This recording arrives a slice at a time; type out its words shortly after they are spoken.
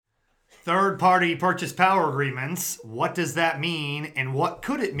Third-party purchase power agreements. What does that mean, and what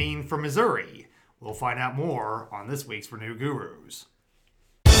could it mean for Missouri? We'll find out more on this week's Renew Gurus.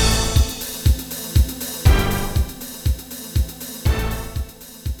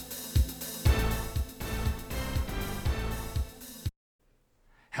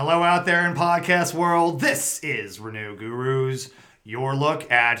 Hello out there in podcast world. This is Renew Gurus, your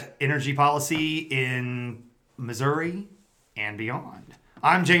look at energy policy in Missouri and beyond.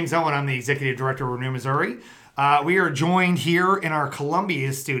 I'm James Owen. I'm the Executive Director of Renew Missouri. We are joined here in our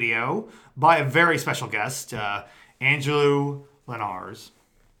Columbia studio by a very special guest, Andrew Lenars,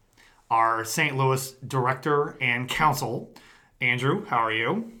 our St. Louis Director and Counsel. Andrew, how are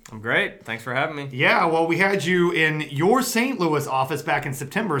you? I'm great. Thanks for having me. Yeah, well, we had you in your St. Louis office back in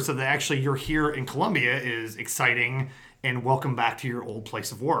September, so that actually you're here in Columbia is exciting, and welcome back to your old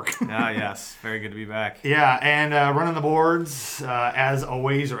place of work. Yes. Very good to be back. Yeah, and running the boards, as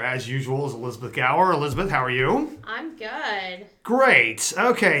always, or as usual, is Elizabeth Gower. Elizabeth, how are you? I'm good. Great.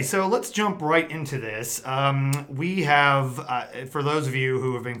 Okay, so let's jump right into this. We have, for those of you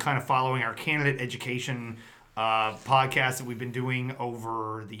who have been kind of following our candidate education podcast that we've been doing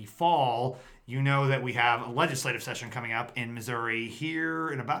over the fall, you know that we have a legislative session coming up in Missouri here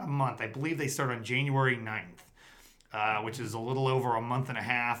in about a month. I believe they start on January 9th, which is a little over a month and a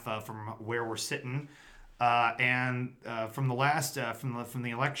half from where we're sitting. And from the last, from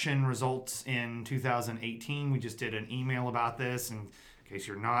the election results in 2018, we just did an email about this. And in case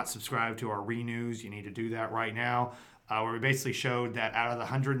you're not subscribed to our Renews, you need to do that right now. Where we basically showed that out of the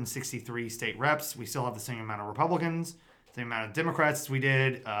 163 state reps, we still have the same amount of Republicans, same amount of Democrats as we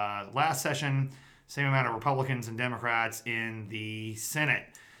did last session, same amount of Republicans and Democrats in the Senate.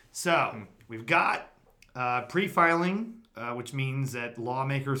 So we've got pre-filing, which means that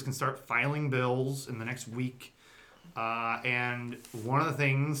lawmakers can start filing bills in the next week. And one of the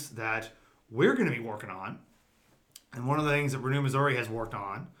things that we're going to be working on, and one of the things that Renew Missouri has worked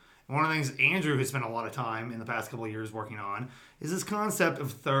on, one of the things Andrew has spent a lot of time in the past couple of years working on is this concept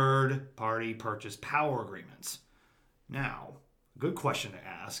of third-party purchase power agreements. Now, a good question to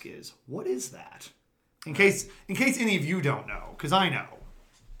ask is, what is that? In case any of you don't know, because I know.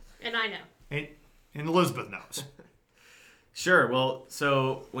 And I know. And Elizabeth knows. Sure. Well,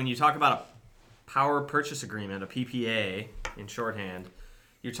 so when you talk about a power purchase agreement, a PPA in shorthand,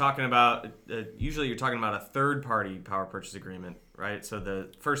 you're talking about, usually you're talking about a third-party power purchase agreement, right? So the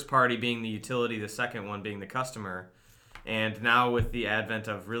first party being the utility, the second one being the customer. And now with the advent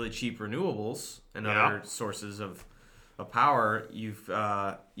of really cheap renewables and other sources of power, you've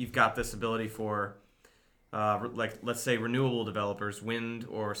got this ability for, like, let's say renewable developers, wind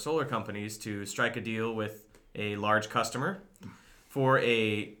or solar companies, to strike a deal with a large customer for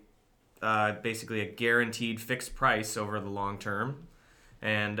a basically a guaranteed fixed price over the long term.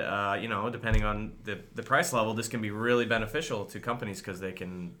 And, depending on the price level, this can be really beneficial to companies because they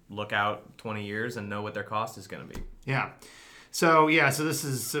can look out 20 years and know what their cost is going to be. Yeah. So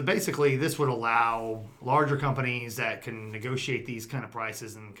basically this would allow larger companies that can negotiate these kind of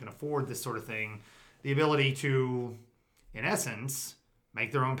prices and can afford this sort of thing, the ability to, in essence,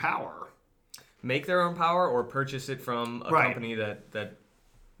 make their own power. Make their own power or purchase it from a company that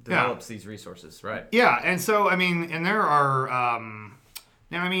develops these resources, right? Yeah, and so, and there are...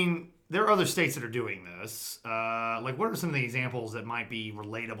 there are other states that are doing this. Like, what are some of the examples that might be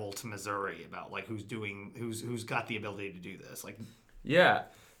relatable to Missouri about like who's got the ability to do this? Like, yeah.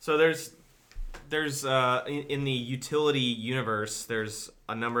 So there's in the utility universe, there's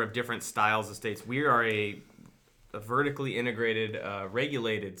a number of different styles of states. We are a vertically integrated,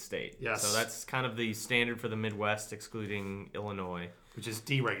 regulated state. Yes. So that's kind of the standard for the Midwest, excluding Illinois. Which is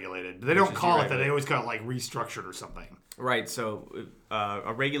deregulated. But they don't call it that. They always call it like restructured or something. Right. So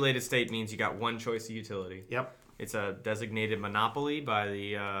a regulated state means you got one choice of utility. Yep. It's a designated monopoly by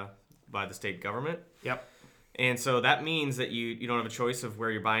the state government. Yep. And so that means that you don't have a choice of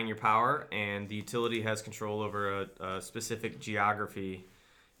where you're buying your power, and the utility has control over a specific geography.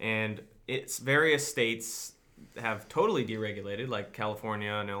 And it's various states have totally deregulated, like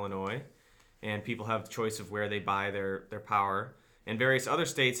California and Illinois, and people have the choice of where they buy their power. And various other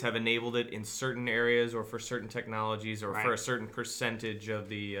states have enabled it in certain areas or for certain technologies or for a certain percentage of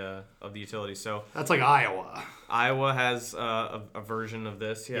the utility. So that's like Iowa. Iowa has a version of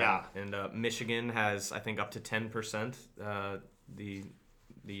this, yeah. And Michigan has, I think, up to 10%. The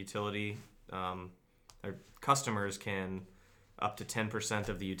utility or customers can up to 10%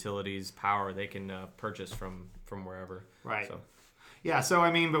 of the utility's power they can purchase from wherever. Right. So. Yeah. So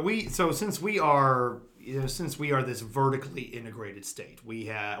since we are this vertically integrated state, we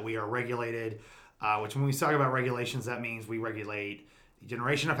are regulated. Which when we talk about regulations, that means we regulate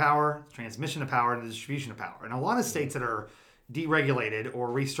generation of power, transmission of power, and the distribution of power. And a lot of states that are deregulated or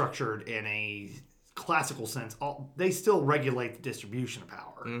restructured in a classical sense, they still regulate the distribution of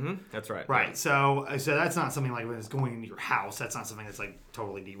power. Mm-hmm. That's right. Right. Yeah. So that's not something like when it's going into your house. That's not something that's like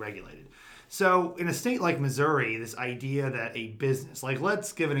totally deregulated. So in a state like Missouri, this idea that a business, like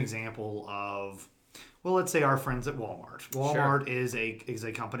let's give an example of, well, let's say our friends at Walmart. Walmart is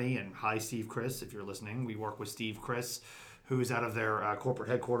a company, and hi, Steve Chris, if you're listening. We work with Steve Chris, who's out of their corporate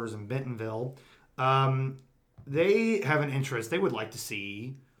headquarters in Bentonville. They have an interest. They would like to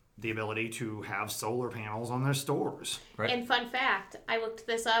see the ability to have solar panels on their stores. Right. And fun fact, I looked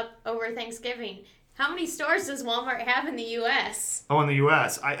this up over Thanksgiving. How many stores does Walmart have in the U.S.? Oh, in the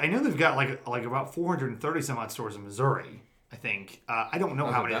U.S., I know they've got like about 430 some odd stores in Missouri. I think I don't know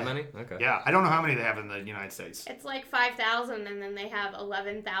how many. That many? Okay. Yeah, I don't know how many they have in the United States. It's like 5,000, and then they have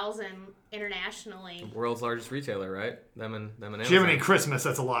 11,000 internationally. World's largest retailer, right? Them and Amazon. Jiminy Christmas,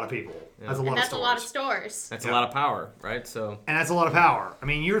 that's a lot of people. Yeah. That's a lot And of that's stores. a lot of stores. That's a lot of power, right? So. And that's a lot of power. I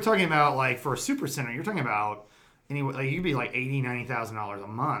mean, you're talking about like for a super center, you're talking about anyway, like you'd be like $80,000-$90,000 a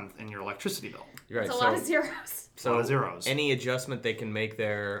month in your electricity bill. You're right. It's a lot of zeros. So A lot of zeros. Any adjustment they can make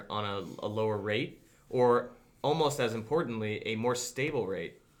there on a lower rate, or almost as importantly, a more stable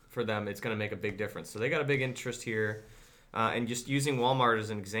rate for them, it's going to make a big difference. So they got a big interest here. And just using Walmart as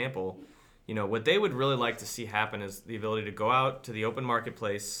an example, what they would really like to see happen is the ability to go out to the open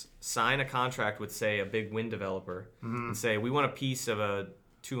marketplace, sign a contract with, say, a big wind developer, and say, we want a piece of a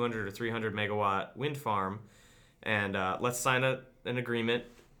 200 or 300 megawatt wind farm, and let's sign an agreement.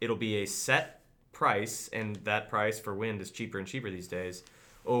 It'll be a set price, and that price for wind is cheaper and cheaper these days,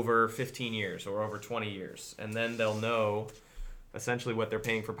 over 15 years or over 20 years. And then they'll know essentially what they're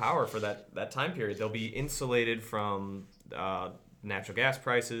paying for power for that time period. They'll be insulated from natural gas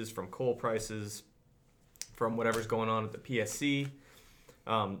prices, from coal prices, from whatever's going on at the PSC.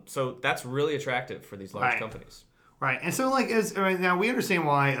 So that's really attractive for these large companies. Right. And so now we understand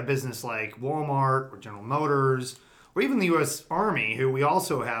why a business like Walmart or General Motors or even the U.S. Army, who we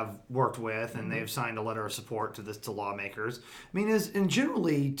also have worked with, and they've signed a letter of support to lawmakers. I mean, and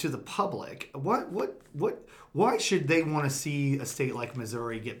generally to the public, why should they want to see a state like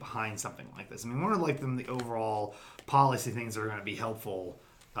Missouri get behind something like this? I mean, what are the overall policy things that are going to be helpful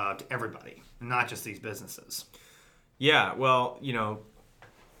to everybody, not just these businesses? Yeah, well,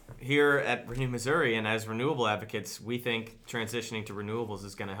 here at Renew Missouri and as renewable advocates, we think transitioning to renewables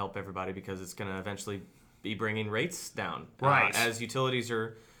is going to help everybody because it's going to eventually be bringing rates down. Right. As utilities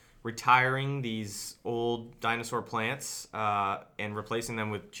are retiring these old dinosaur plants and replacing them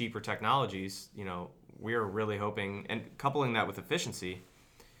with cheaper technologies, we're really hoping, and coupling that with efficiency,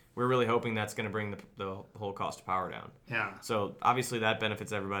 we're really hoping that's going to bring the whole cost of power down. Yeah. So obviously that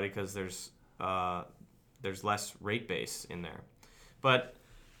benefits everybody because there's less rate base in there. But,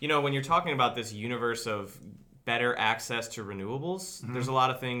 when you're talking about this universe of better access to renewables, there's a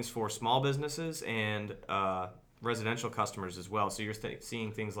lot of things for small businesses and residential customers as well. So you're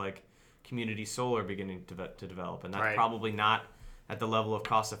seeing things like community solar beginning to develop, and that's probably not at the level of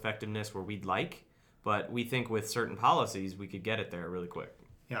cost effectiveness where we'd like, but we think with certain policies we could get it there really quick.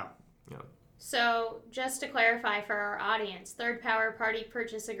 Yeah. So, just to clarify for our audience, third party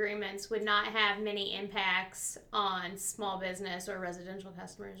purchase agreements would not have many impacts on small business or residential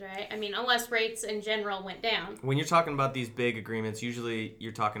customers, right? I mean, unless rates in general went down. When you're talking about these big agreements, usually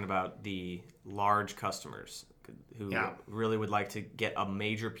you're talking about the large customers who really would like to get a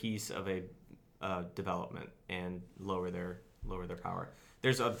major piece of a development and lower their power.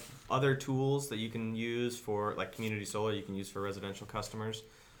 There's other tools that you can use for, like community solar, you can use for residential customers.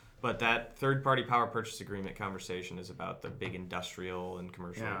 But that third-party power purchase agreement conversation is about the big industrial and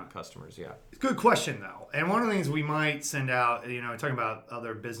commercial customers, It's a good question, though. And one of the things we might send out, talking about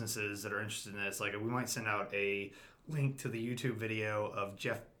other businesses that are interested in this, we might send out a link to the YouTube video of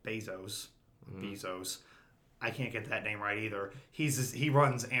Jeff Bezos. I can't get that name right either. He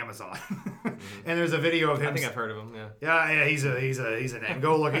runs Amazon, and there's a video of him. I think I've heard of him. Yeah. He's a name.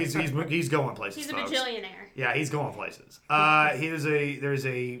 Go look. He's going places. He's a folks. bajillionaire. Yeah, he's going places. There's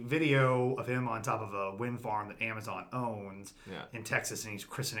a video of him on top of a wind farm that Amazon owns in Texas, and he's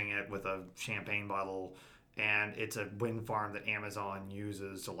christening it with a champagne bottle. And it's a wind farm that Amazon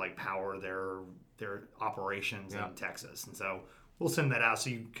uses to power their operations in Texas. And so we'll send that out so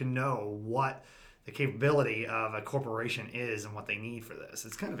you can know what the capability of a corporation is and what they need for this.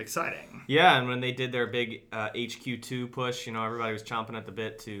 It's kind of exciting. Yeah, and when they did their big HQ2 push, everybody was chomping at the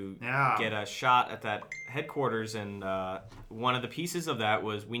bit to get a shot at that headquarters, and one of the pieces of that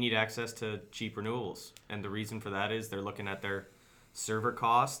was we need access to cheap renewables. And the reason for that is they're looking at their server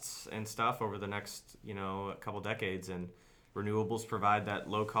costs and stuff over the next, a couple decades, and renewables provide that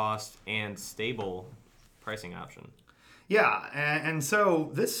low cost and stable pricing option. Yeah, and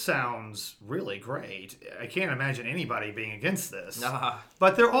so this sounds really great. I can't imagine anybody being against this.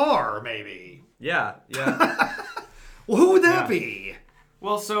 But there are, maybe. Yeah. Well, who would that be?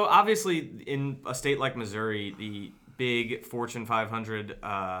 Well, so obviously in a state like Missouri, the big Fortune 500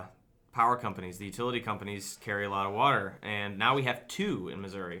 power companies, the utility companies, carry a lot of water. And now we have two in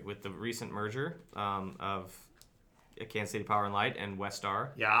Missouri with the recent merger of Kansas City Power and Light and Westar.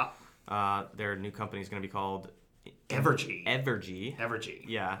 Yeah. Their new company is going to be called Evergy. Evergy.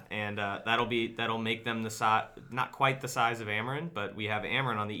 Yeah, and that'll make them not quite the size of Ameren, but we have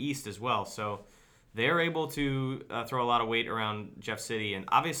Ameren on the east as well. So they're able to throw a lot of weight around Jeff City. And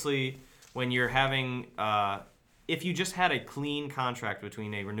obviously, when you're having, if you just had a clean contract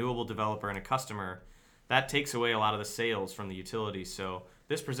between a renewable developer and a customer, that takes away a lot of the sales from the utility. So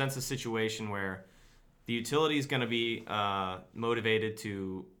this presents a situation where the utility is going to be motivated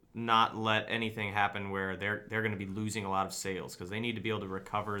to not let anything happen where they're going to be losing a lot of sales, because they need to be able to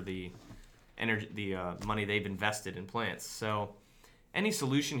recover the money they've invested in plants. So any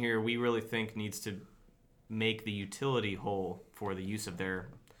solution here, we really think, needs to make the utility whole for the use of their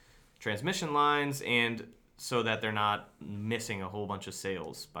transmission lines, and so that they're not missing a whole bunch of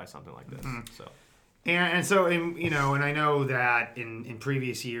sales by something like this. So. And so, and I know that in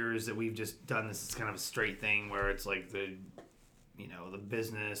previous years that we've just done this, it's kind of a straight thing where it's like the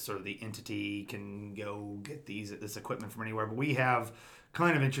business or the entity can go get this equipment from anywhere. But we have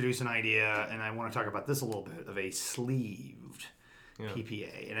kind of introduced an idea, and I want to talk about this a little bit, of a sleeved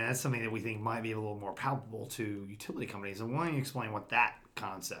PPA. And that's something that we think might be a little more palpable to utility companies. And why don't you explain what that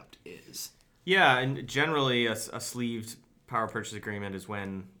concept is? Yeah, and generally a sleeved power purchase agreement is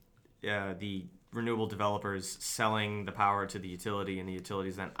when the renewable developers selling the power to the utility, and the utility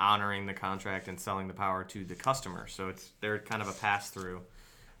is then honoring the contract and selling the power to the customer. So they're kind of a pass-through.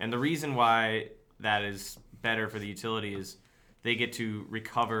 And the reason why that is better for the utility is they get to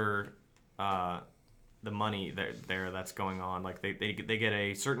recover the money that's going on. Like they get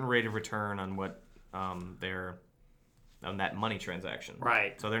a certain rate of return on what on that money transaction.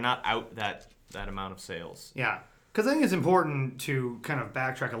 Right. So they're not out that amount of sales. Yeah. Because I think it's important to kind of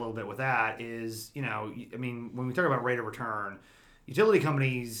backtrack a little bit with that is, when we talk about rate of return, utility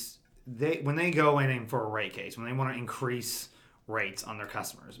companies, when they go in for a rate case, when they want to increase rates on their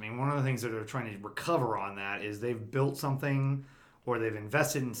customers, one of the things that they're trying to recover on that is they've built something or they've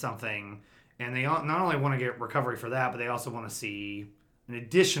invested in something, and they not only want to get recovery for that, but they also want to see an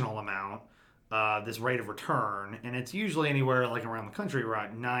additional amount, this rate of return, and it's usually anywhere like around the country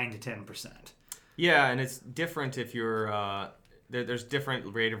around 9 to 10%. Yeah, and it's different if you're there's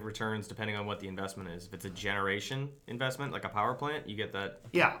different rate of returns depending on what the investment is. If it's a generation investment, like a power plant, you get that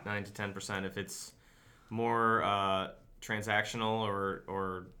 9 to 10%. If it's more transactional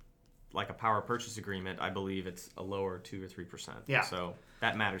or like a power purchase agreement, I believe it's a lower 2 or 3%. Yeah. So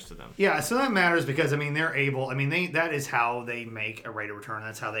that matters to them. Yeah, so that matters because they're able. That is how they make a rate of return.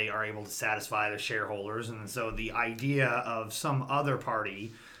 That's how they are able to satisfy their shareholders. And so the idea of some other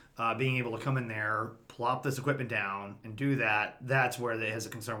party being able to come in there, plop this equipment down, and do that's where it has a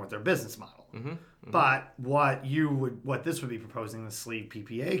concern with their business model. Mm-hmm, mm-hmm. But what this would be proposing, the sleeve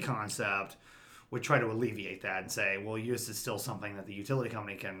PPA concept, would try to alleviate that and say, well, this is still something that the utility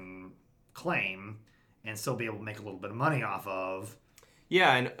company can claim and still be able to make a little bit of money off of.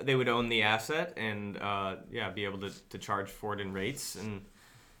 Yeah, and they would own the asset and be able to charge for it in rates. And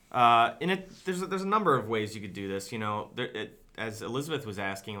there's a number of ways you could do this. As Elizabeth was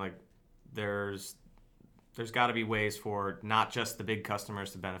asking, like there's got to be ways for not just the big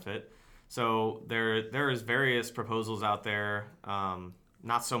customers to benefit. So there is various proposals out there,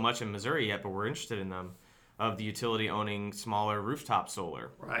 not so much in Missouri yet, but we're interested in them, of the utility owning smaller rooftop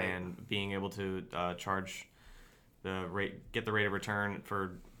solar, right, and being able to charge get the rate of return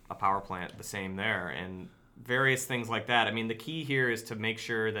for a power plant the same there, and various things like that. The key here is to make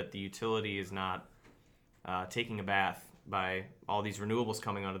sure that the utility is not taking a bath by all these renewables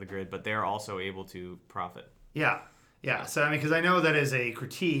coming onto the grid, but they're also able to profit. Yeah. So, because I know that is a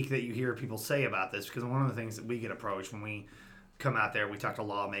critique that you hear people say about this, because one of the things that we get approached when we come out there, we talk to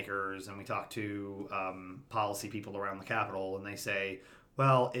lawmakers and we talk to policy people around the Capitol, and they say,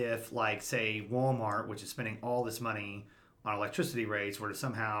 well, if, like, say, Walmart, which is spending all this money on electricity rates, were to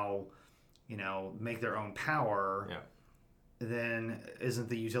somehow, make their own power, then isn't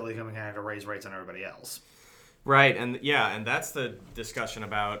the utility company going to have to raise rates on everybody else? Right, and that's the discussion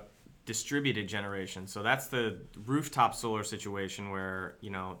about distributed generation. So that's the rooftop solar situation where,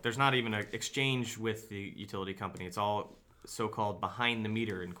 there's not even an exchange with the utility company. It's all so-called behind the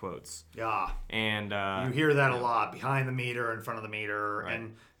meter in quotes. Yeah. And you hear that a lot, behind the meter, in front of the meter. Right.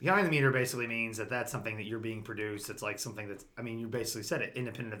 And behind the meter basically means that that's something that you're being produced. It's like something that's, I mean, you basically said it,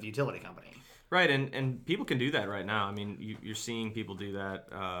 independent of the utility company. Right, and people can do that right now. I mean, you're seeing people do that.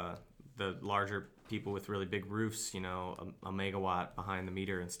 The larger people with really big roofs, a megawatt behind the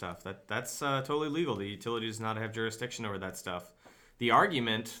meter and stuff. That's totally legal. The utility does not have jurisdiction over that stuff. The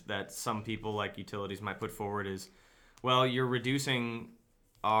argument that some people like utilities might put forward is, well, you're reducing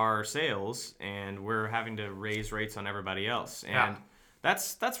our sales, and we're having to raise rates on everybody else. And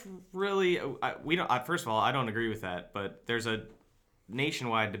that's really we don't. First of all, I don't agree with that. But there's a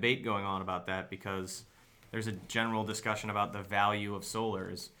nationwide debate going on about that because there's a general discussion about the value of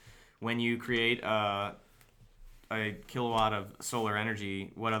solars. When you create a kilowatt of solar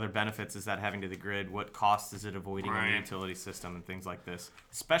energy, what other benefits is that having to the grid? What costs is it avoiding on the utility system and things like this?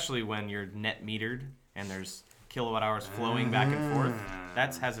 Especially when you're net metered and there's kilowatt hours flowing back and forth.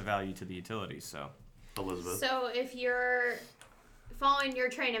 That has a value to the utility. So, Elizabeth. So if you're following your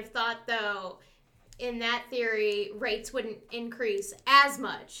train of thought, though, in that theory, rates wouldn't increase as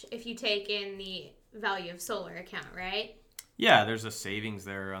much if you take in the value of solar account, right? Yeah, there's a savings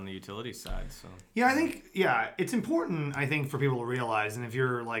there on the utility side. So Yeah, I think, it's important, I think, for people to realize, and if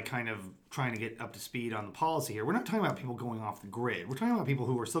you're like kind of trying to get up to speed on the policy here, we're not talking about people going off the grid. We're talking about people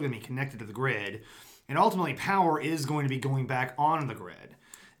who are still going to be connected to the grid, and ultimately power is going to be going back on the grid.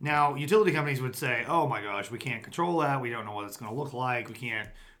 Now, utility companies would say, oh my gosh, we can't control that. We don't know what it's going to look like. We can't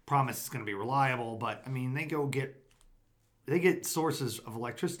promise it's going to be reliable. But, I mean, they get sources of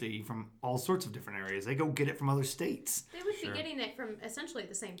electricity from all sorts of different areas. They go get it from other states. They would be getting it from essentially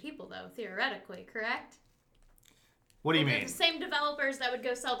the same people, though, theoretically, correct? What do you mean? The same developers that would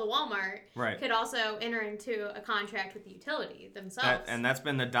go sell to Walmart could also enter into a contract with the utility themselves. and that's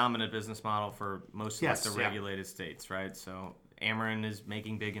been the dominant business model for most of the regulated states, right? So Ameren is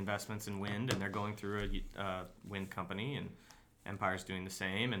making big investments in wind, and they're going through a wind company, and Empire's doing the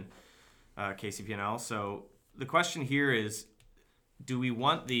same, and KCP&L. So the question here is, do we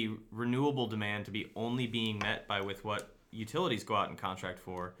want the renewable demand to be only being met with what utilities go out and contract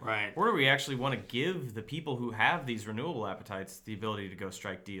for? Right. Or do we actually want to give the people who have these renewable appetites the ability to go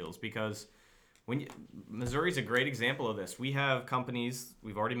strike deals? Because Missouri's a great example of this. We have companies,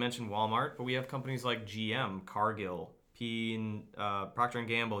 we've already mentioned Walmart, but we have companies like GM, Cargill, Procter &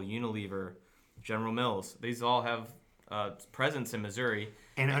 Gamble, Unilever, General Mills. These all have presence in Missouri.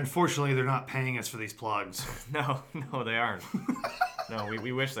 And unfortunately, they're not paying us for these plugs. No, they aren't. No,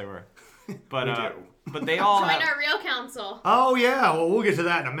 we wish they were. But We do. But they all Join have... our real council. Oh, yeah. Well, we'll get to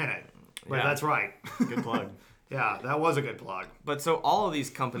that in a minute. But Yeah. that's right. Good plug. Yeah, that was a good plug. But so all of these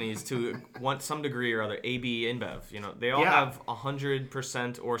companies, to want some degree or other, AB, InBev, they all have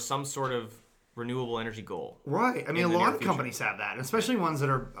 100% or some sort of renewable energy goal. Right. I mean, a in the lot near of future. companies have that, especially ones that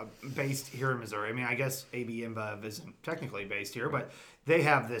are based here in Missouri. I mean, I guess AB InBev isn't technically based here, but they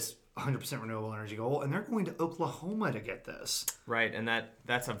have this 100% renewable energy goal, and they're going to Oklahoma to get this. Right, and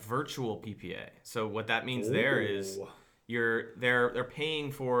that's a virtual PPA. So what that means there is Ooh. they're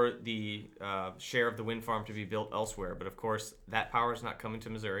paying for the share of the wind farm to be built elsewhere, but of course that power is not coming to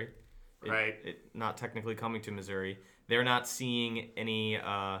Missouri. Right. Not technically coming to Missouri. They're not seeing any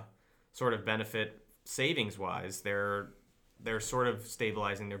sort of benefit savings wise. They're sort of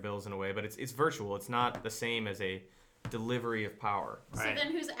stabilizing their bills in a way, but it's virtual. It's not the same as a delivery of power. Right. So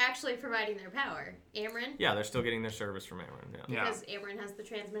then who's actually providing their power? Ameren? Yeah, they're still getting their service from Ameren. Yeah. Because Ameren has the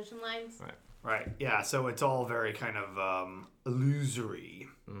transmission lines? Right. Right. Yeah, so it's all very kind of illusory.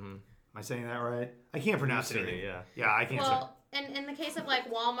 Mm-hmm. Am I saying that right? I can't pronounce Illusory, anything. yeah. Yeah, I can't say. Well, in the case of like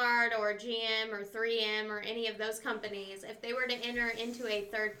Walmart or GM or 3M or any of those companies, if they were to enter into a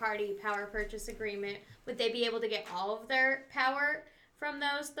third-party power purchase agreement, would they be able to get all of their power from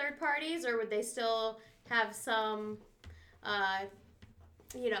those third parties, or would they still have some,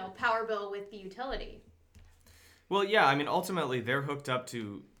 power bill with the utility? Well, yeah, I mean, ultimately, they're hooked up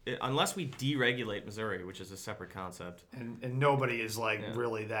to, unless we deregulate Missouri, which is a separate concept. And nobody is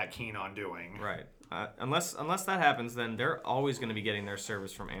really that keen on doing. Right. Unless that happens, then they're always going to be getting their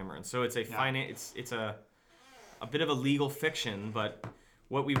service from Ameren. So it's it's a bit of a legal fiction, but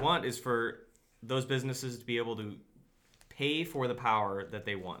what we want is for those businesses to be able to pay for the power that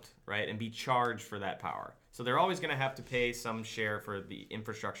they want, right, and be charged for that power. So they're always going to have to pay some share for the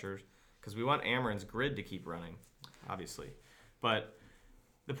infrastructure because we want Ameren's grid to keep running, obviously. But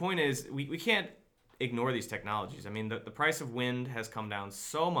the point is, we can't ignore these technologies. I mean, the price of wind has come down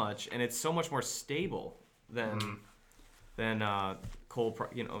so much, and it's so much more stable than coal.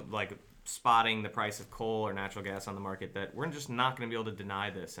 Like spotting the price of coal or natural gas on the market, that we're just not going to be able to deny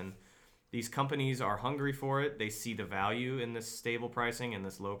this. And these companies are hungry for it. They see the value in this stable pricing and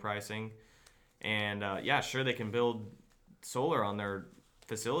this low pricing. And sure, they can build solar on their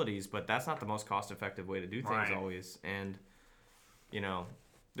facilities, but that's not the most cost-effective way to do things always. And,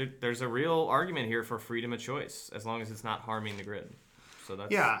 there's a real argument here for freedom of choice as long as it's not harming the grid. So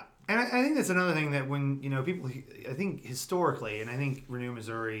that's... Yeah, and I think that's another thing that when, people, I think historically, and I think Renew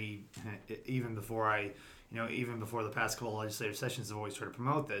Missouri, even before the past couple of legislative sessions have always tried to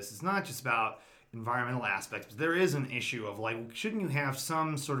promote this, it's not just about environmental aspects, but there is an issue of shouldn't you have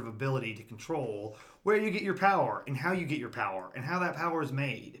some sort of ability to control where you get your power and how you get your power and how that power is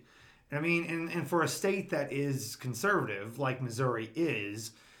made? And for a state that is conservative like Missouri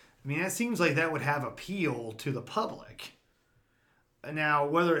is, that seems like that would have appeal to the public. Now,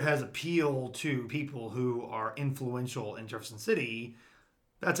 whether it has appeal to people who are influential in Jefferson City,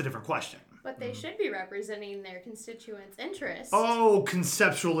 that's a different question. But they should be representing their constituents' interests. Oh,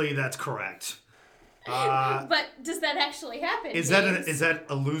 conceptually, that's correct. But does that actually happen? Is that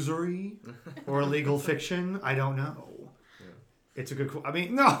illusory or a legal fiction? I don't know. It's a good.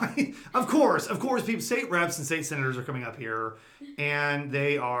 No. Of course, people, state reps and state senators are coming up here, and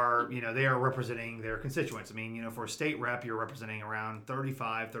they are representing their constituents. For a state rep, you're representing around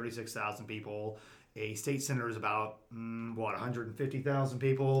 36,000 people. A state senator is about 150,000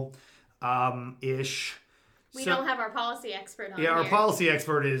 people, ish. We don't have our policy expert on here. Yeah, our policy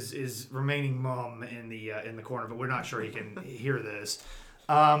expert is remaining mum in the corner, but we're not sure he can hear this.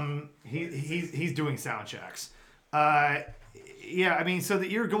 He's doing sound checks. So that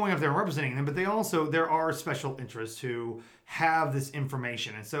you're going up there and representing them, but there are special interests who have this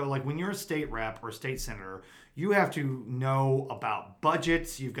information. And so, when you're a state rep or a state senator, you have to know about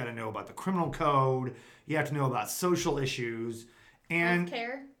budgets, you've got to know about the criminal code, you have to know about social issues, and...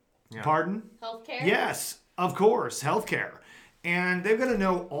 Healthcare? Yeah. Pardon? Healthcare? Yes, of course, healthcare. And they've got to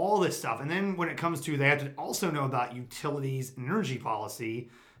know all this stuff. And then when it comes to, they have to also know about utilities and energy policy.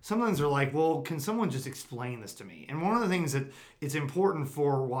 Sometimes they're like, well, can someone just explain this to me? And one of the things that it's important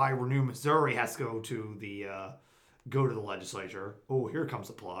for why Renew Missouri has to go to the legislature. Oh, here comes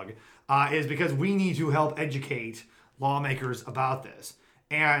the plug. Is because we need to help educate lawmakers about this.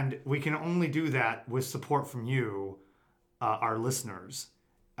 And we can only do that with support from you, our listeners.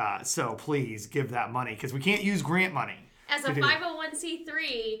 So please give that money, because we can't use grant money. As a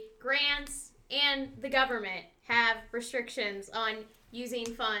 501c3, grants and the government have restrictions on using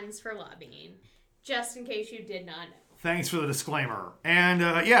funds for lobbying, just in case you did not know. Thanks for the disclaimer. And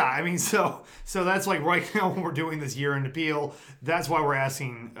so that's right now when we're doing this year-end appeal, that's why we're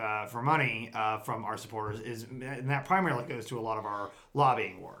asking for money from our supporters, and that primarily goes to a lot of our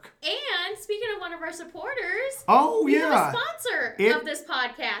lobbying work. And speaking of one of our supporters, we have a sponsor of this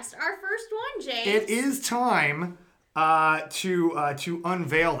podcast, our first one, James. It is time to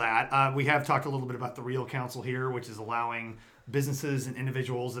unveil that. We have talked a little bit about the Real Council here, which is allowing businesses and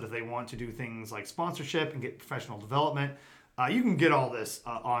individuals that if they want to do things like sponsorship and get professional development, you can get all this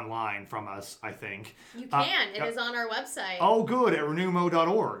online from us, I think. You can. It is on our website. Oh, good. At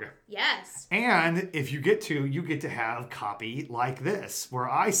renewmo.org. Yes. And if you get to have copy like this, where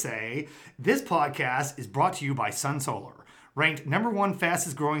I say, this podcast is brought to you by Sun Solar, ranked #1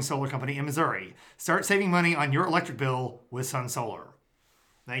 fastest growing solar company in Missouri. Start saving money on your electric bill with Sun Solar.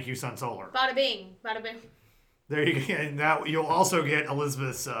 Thank you, Sun Solar. Bada bing. Bada bing. There you go. Now you'll also get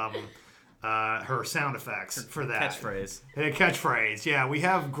Elizabeth's her sound effects for that catchphrase. Catchphrase. Yeah, we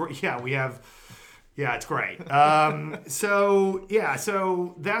have. Yeah, it's great. So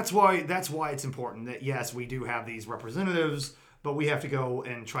that's why it's important that yes, we do have these representatives, but we have to go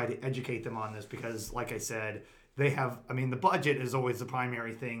and try to educate them on this because, like I said, they have. The budget is always the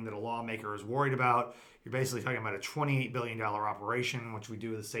primary thing that a lawmaker is worried about. You're basically talking about a $28 billion operation, which we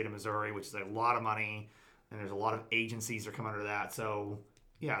do in the state of Missouri, which is a lot of money. And there's a lot of agencies that come under that. So,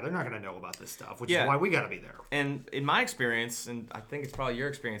 yeah, they're not going to know about this stuff, which is why we got to be there. And in my experience, and I think it's probably your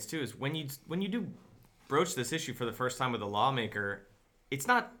experience too, is when you do broach this issue for the first time with a lawmaker, it's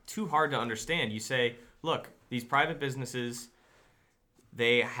not too hard to understand. You say, look, these private businesses,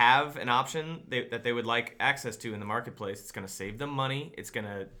 they have an option that they would like access to in the marketplace. It's going to save them money. It's going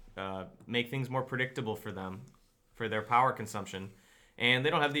to make things more predictable for them, for their power consumption. And they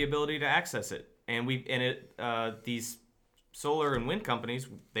don't have the ability to access it. And these solar and wind companies,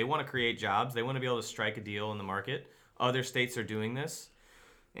 they want to create jobs. They want to be able to strike a deal in the market. Other states are doing this.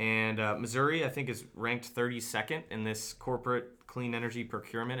 And Missouri, I think, is ranked 32nd in this corporate clean energy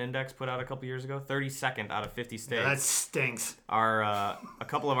procurement index put out a couple years ago. 32nd out of 50 states. Yeah, that stinks. Our a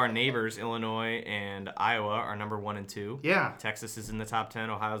couple of our neighbors, Illinois and Iowa, are number 1 and 2. Yeah. Texas is in the top 10.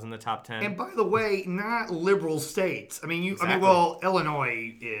 Ohio's in the top 10. And by the way, not liberal states. I mean, Exactly. well,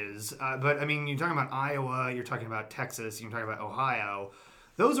 Illinois is, but I mean, you're talking about Iowa, you're talking about Texas, you're talking about Ohio.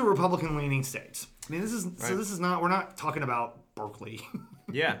 Those are Republican-leaning states. I mean, so this is not. We're not talking about Berkeley.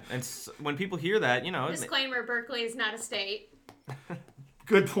 Yeah, and when people hear that, Disclaimer: Berkeley is not a state.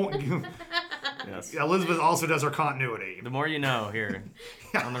 Good point. Yes. Elizabeth also does her continuity. The more you know here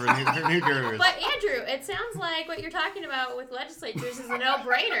on the Renewed Gurus. But Andrew, it sounds like what you're talking about with legislatures is a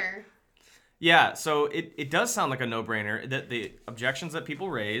no-brainer. Yeah, so it does sound like a no-brainer. That the objections that people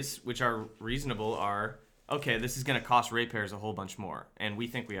raise, which are reasonable, are, okay, this is going to cost ratepayers a whole bunch more, and we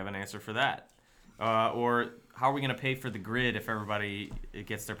think we have an answer for that. Or how are we going to pay for the grid if everybody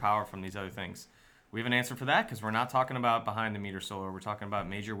gets their power from these other things? We have an answer for that because we're not talking about behind-the-meter solar. We're talking about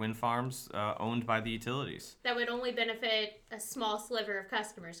major wind farms owned by the utilities. That would only benefit a small sliver of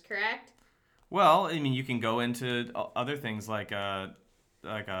customers, correct? Well, I mean, you can go into other things like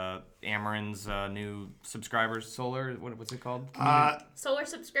Ameren's new subscribers solar. What's it called? Solar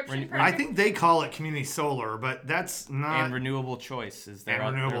subscription I program? think they call it community solar, but that's not. And Renewable Choice is their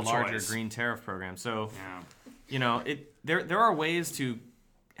Renewable larger Choice. green tariff program. So, Yeah. there are ways to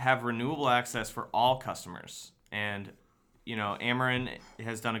have renewable access for all customers. And, Ameren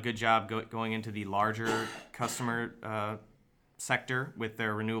has done a good job going into the larger customer sector with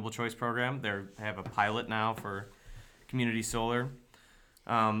their Renewable Choice program. They have a pilot now for community solar.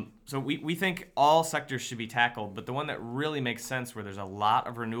 So we think all sectors should be tackled, but the one that really makes sense where there's a lot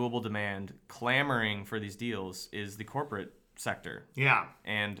of renewable demand clamoring for these deals is the corporate sector. Yeah.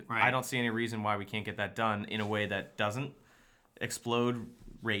 And Right. I don't see any reason why we can't get that done in a way that doesn't explode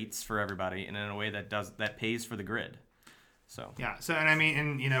rates for everybody and in a way that pays for the grid. So Yeah. So, and I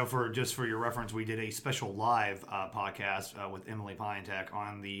mean, for your reference, we did a special live podcast with Emily Piantek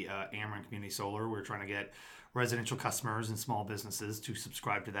on the Ameren Community Solar. We're trying to get residential customers and small businesses to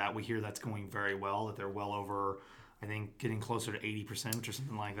subscribe to that. We hear that's going very well, that they're well over, I think, getting closer to 80% or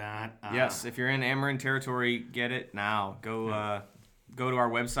something like that. yes, if you're in Ameren territory, get it now. Go to our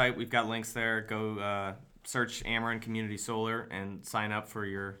website. We've got links there. Go search Ameren Community Solar and sign up for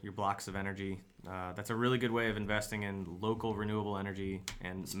your blocks of energy. That's a really good way of investing in local renewable energy,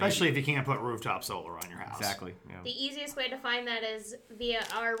 and Especially if you can't put rooftop solar on your house. exactly. Yeah. The easiest way to find that is via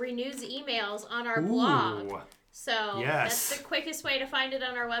our Renews emails on our blog. Ooh. So Yes. that's the quickest way to find it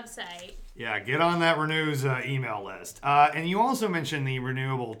on our website. Yeah, get on that Renews email list. And you also mentioned the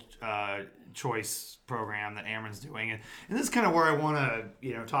Renewable Choice program that Ameren's doing. And this is kind of where I want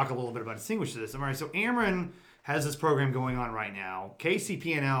to talk a little bit about distinguish this. All right, so Ameren has this program going on right now.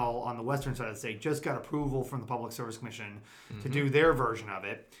 KCP&L on the western side of the state just got approval from the Public Service Commission to do their version of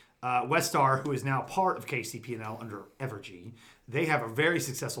it. Westar, who is now part of KCP&L under Evergy, they have a very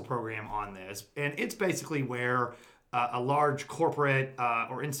successful program on this. And it's basically where a large corporate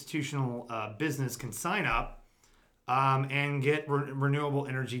or institutional business can sign up and get renewable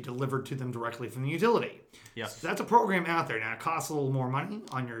energy delivered to them directly from the utility. Yes. So that's a program out there. Now, it costs a little more money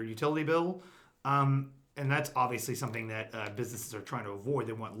on your utility bill. And that's obviously something that businesses are trying to avoid.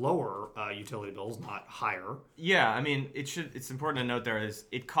 They want lower utility bills, not higher. Yeah, I mean, it's important to note there is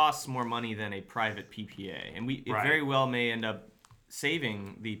it costs more money than a private PPA, and it Right. very well may end up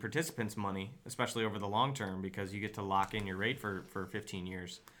saving the participants money, especially over the long term, because you get to lock in your rate for 15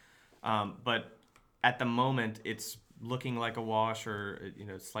 years. But at the moment, it's looking like a wash or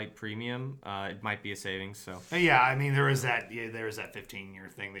slight premium. It might be a savings. So Yeah, I mean there is that 15-year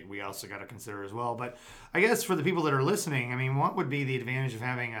thing that we also got to consider as well. But I guess for the people that are listening, I mean, what would be the advantage of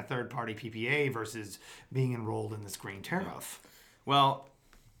having a third-party PPA versus being enrolled in this green tariff? Well,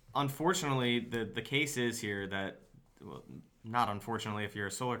 unfortunately, the case is here that, well, not unfortunately if you're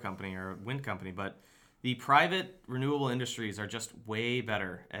a solar company or a wind company, but the private renewable industries are just way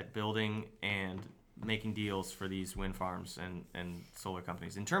better at building and making deals for these wind farms and solar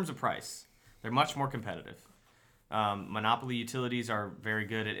companies. In terms of price, they're much more competitive. Monopoly utilities are very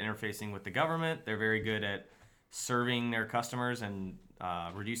good at interfacing with the government. They're very good at serving their customers and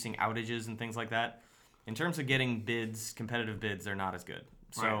reducing outages and things like that. In terms of getting competitive bids, they're not as good.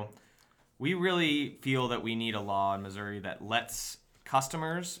 So Right. we really feel that we need a law in Missouri that lets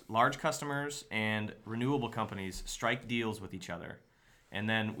customers, large customers, and renewable companies strike deals with each other. And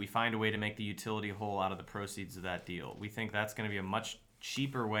then we find a way to make the utility whole out of the proceeds of that deal. We think that's going to be a much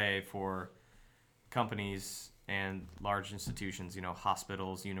cheaper way for companies and large institutions,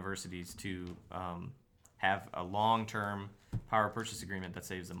 hospitals, universities, to have a long-term power purchase agreement that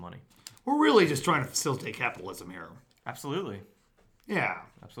saves them money. We're really just trying to facilitate capitalism here. Absolutely. Yeah.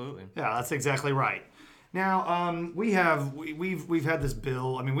 Absolutely. Yeah, that's exactly right. Now, we've had this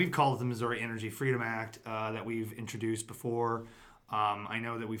bill. I mean, we've called it the Missouri Energy Freedom Act that we've introduced before. I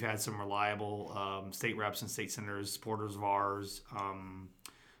know that we've had some reliable state reps and state senators, supporters of ours,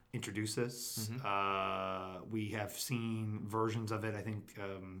 introduce this. We have seen versions of it. I think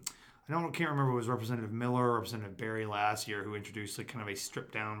can't remember if it was Representative Miller or Representative Berry last year who introduced like kind of a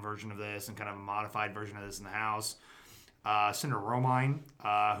stripped down version of this and kind of a modified version of this in the House. Senator Romine,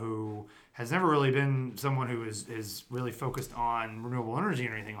 who has never really been someone who is really focused on renewable energy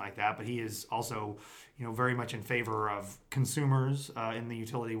or anything like that, but he is also, very much in favor of consumers in the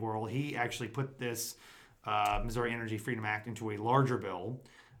utility world. He actually put this Missouri Energy Freedom Act into a larger bill.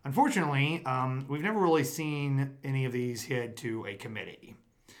 Unfortunately, we've never really seen any of these head to a committee.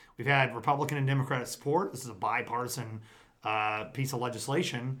 We've had Republican and Democratic support. This is a bipartisan piece of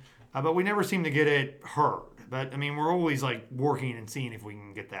legislation, but we never seem to get it heard. But, I mean, we're always, like, working and seeing if we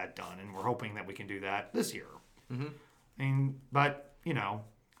can get that done, and we're hoping that we can do that this year. I mean, but,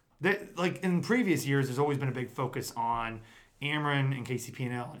 like in previous years, there's always been a big focus on Ameren and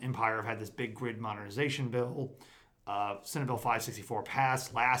KCP&L and Empire have had this big grid modernization bill. Senate Bill 564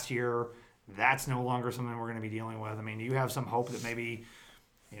 passed last year. That's no longer something we're going to be dealing with. I mean, do you have some hope that maybe,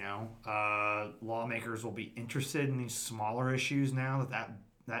 lawmakers will be interested in these smaller issues now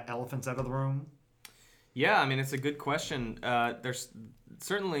that elephant's out of the room? Yeah, I mean, it's a good question. There's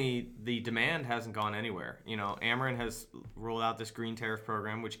certainly the demand hasn't gone anywhere. Ameren has rolled out this green tariff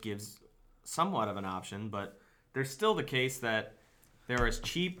program, which gives somewhat of an option, but there's still the case that there is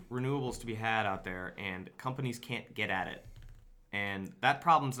cheap renewables to be had out there, and companies can't get at it. And that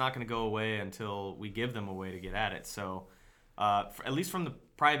problem's not going to go away until we give them a way to get at it. So, at least from the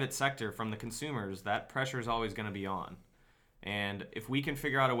private sector, from the consumers, that pressure is always going to be on. And if we can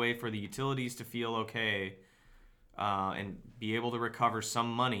figure out a way for the utilities to feel okay and be able to recover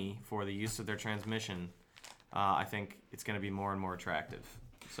some money for the use of their transmission, I think it's going to be more and more attractive.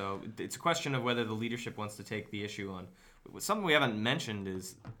 So it's a question of whether the leadership wants to take the issue on. Something we haven't mentioned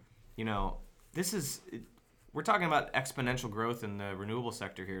is, we're talking about exponential growth in the renewable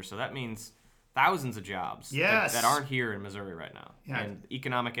sector here. So that means thousands of jobs that aren't here in Missouri right now. Yeah. And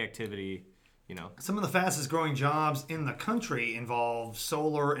economic activity. Some of the fastest growing jobs in the country involve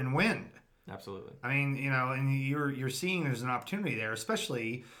solar and wind. Absolutely. I mean, and you're seeing there's an opportunity there,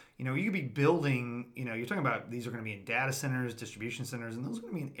 especially, you could be building, you're talking about these are going to be in data centers, distribution centers, and those are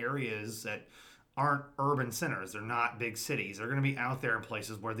going to be in areas that aren't urban centers. They're not big cities. They're going to be out there in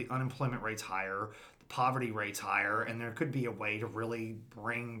places where the unemployment rate's higher, the poverty rate's higher, and there could be a way to really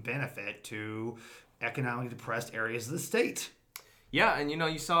bring benefit to economically depressed areas of the state. Yeah, and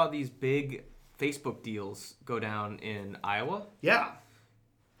you saw these big Facebook deals go down in Iowa. Yeah.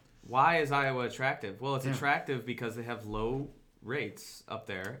 Why is Iowa attractive? Well, it's attractive because they have low rates up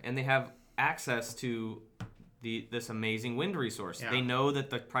there, and they have access to this amazing wind resource. Yeah. They know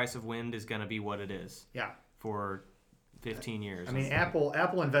that the price of wind is going to be what it is. Yeah. For 15 years. I mean, Apple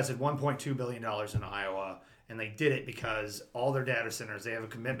invested $1.2 billion in Iowa, and they did it because all their data centers, they have a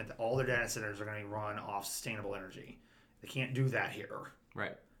commitment that all their data centers are going to be run off sustainable energy. They can't do that here.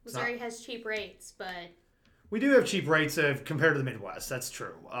 Right. Missouri has cheap rates, but we do have cheap rates compared to the Midwest. That's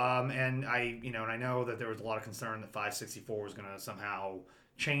true. And I know that there was a lot of concern that 564 was going to somehow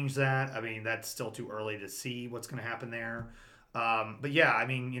change that. I mean, that's still too early to see what's going to happen there. But yeah, I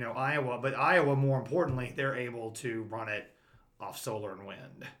mean, Iowa, more importantly, they're able to run it off solar and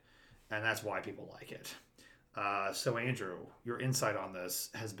wind, and that's why people like it. So Andrew, your insight on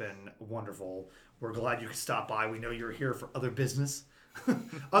this has been wonderful. We're glad you could stop by. We know you're here for other business.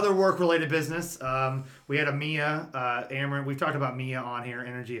 Other work-related business. We had a MEA, Ameren. We've talked about MEA on here,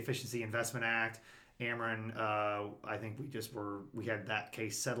 Energy Efficiency Investment Act. Ameren, I think we had that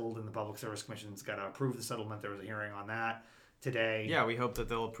case settled, and the Public Service Commission's got to approve the settlement. There was a hearing on that today. Yeah, we hope that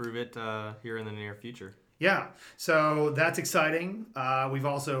they'll approve it here in the near future. Yeah, so that's exciting. We've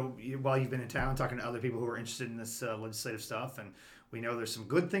also, while you've been in town, talking to other people who are interested in this legislative stuff, and we know there's some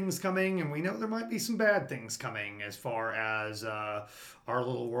good things coming, and we know there might be some bad things coming as far as our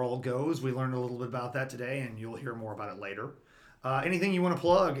little world goes. We learned a little bit about that today, and you'll hear more about it later. Anything you want to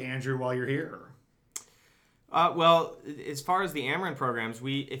plug, Andrew, while you're here? Well, as far as the Ameren programs,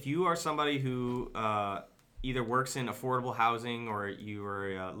 if you are somebody who either works in affordable housing or you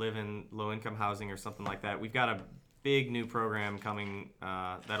live in low-income housing or something like that, we've got a big new program coming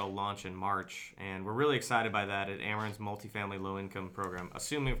that'll launch in March, and we're really excited by that at Ameren's multifamily low-income program,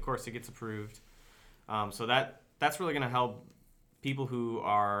 assuming, of course, it gets approved. So that's really going to help people who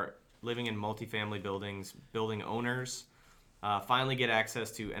are living in multifamily buildings, building owners, finally get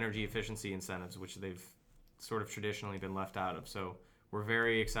access to energy efficiency incentives, which they've sort of traditionally been left out of. So we're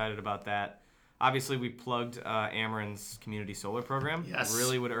very excited about that. Obviously, we plugged Ameren's community solar program. Yes.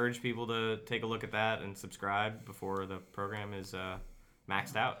 Really would urge people to take a look at that and subscribe before the program is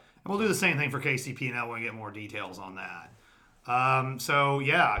maxed out. And we'll do the same thing for KCP&L when we get more details on that. So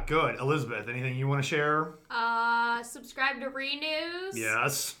yeah, good. Elizabeth, anything you want to share? Subscribe to Renews.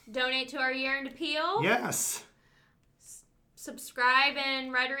 Yes. Donate to our Year End Appeal. Yes. Subscribe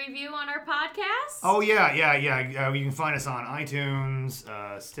and write a review on our podcast. Oh yeah. You can find us on iTunes,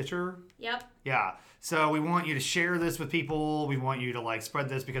 Stitcher. Yep. Yeah. So we want you to share this with people. We want you to spread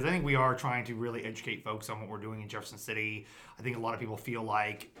this because I think we are trying to really educate folks on what we're doing in Jefferson City. I think a lot of people feel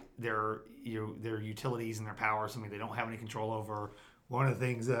like their utilities and their power is something they don't have any control over. One of the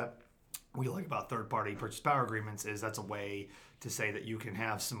things that we like about third-party purchase power agreements is that's a way to say that you can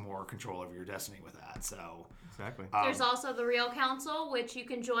have some more control over your destiny with that. So exactly. There's also the Real Council, which you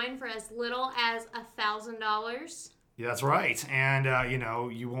can join for as little as $1,000. Yeah, that's right. And,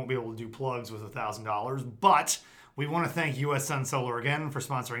 you won't be able to do plugs with $1,000, but we want to thank U.S. Sun Solar again for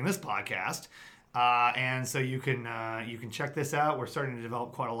sponsoring this podcast. And so you can check this out. We're starting to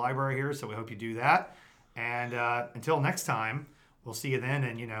develop quite a library here, so we hope you do that. And until next time, we'll see you then,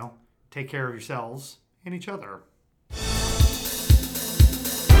 and, take care of yourselves and each other.